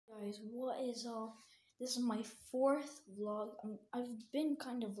Guys, what is up? This is my fourth vlog. I've been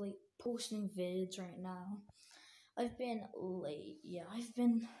kind of late posting vids right now. I've been late. Yeah, I've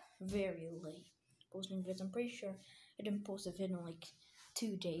been very late posting vids. I'm pretty sure I didn't post a vid in like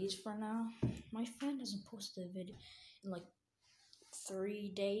 2 days for now. My friend hasn't posted a vid in like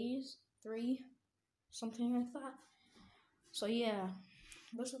 3 days, something like that. So yeah,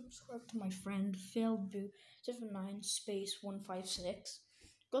 go subscribe to my friend PhilBoo79 space 156.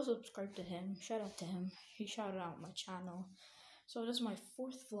 Go subscribe to him. Shout out to him. He shouted out my channel. So this is my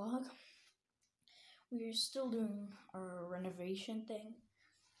fourth vlog. We're still doing our renovation thing,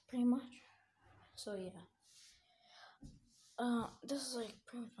 pretty much. So yeah. This is like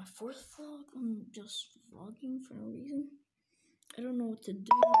pretty much my fourth vlog. I'm just vlogging for no reason. I don't know what to do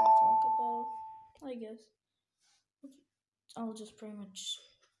or talk about. I guess I'll just pretty much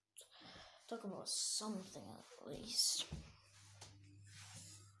talk about something at least.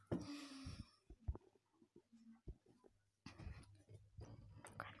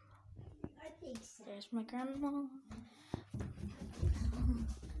 There's my grandma. I'm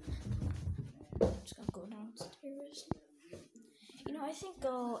just gonna go downstairs. I think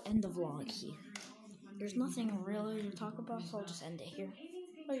I'll end the vlog here. There's nothing really to talk about, so I'll just end it here.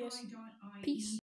 I guess. Peace.